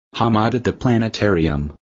Hamad at the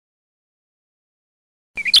planetarium.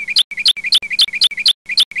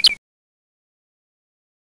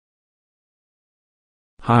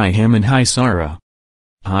 Hi Hamad, hi Sarah.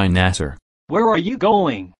 Hi Nasser. Where are you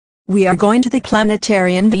going? We are going to the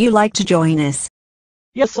planetarium. Do you like to join us?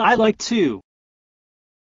 Yes, I like to.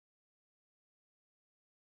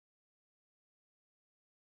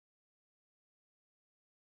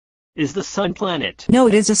 Is the sun planet? No,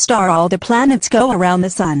 it is a star. All the planets go around the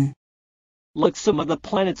sun. Look, some of the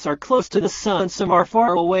planets are close to the sun, some are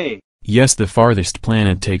far away. Yes, the farthest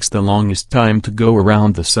planet takes the longest time to go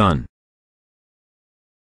around the sun.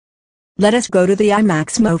 Let us go to the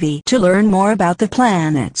IMAX movie to learn more about the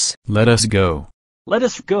planets. Let us go. Let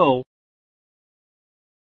us go.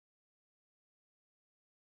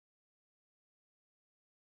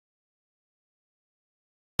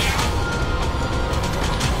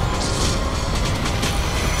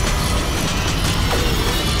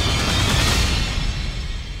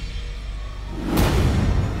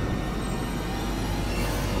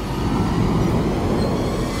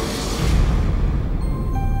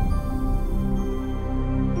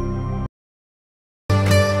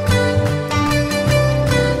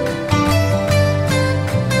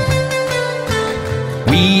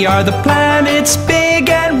 We are the planets big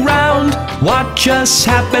and round. Watch us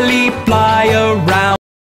happily fly around.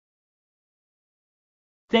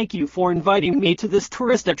 Thank you for inviting me to this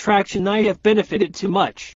tourist attraction. I have benefited too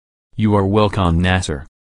much. You are welcome, Nasser.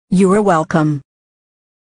 You are welcome.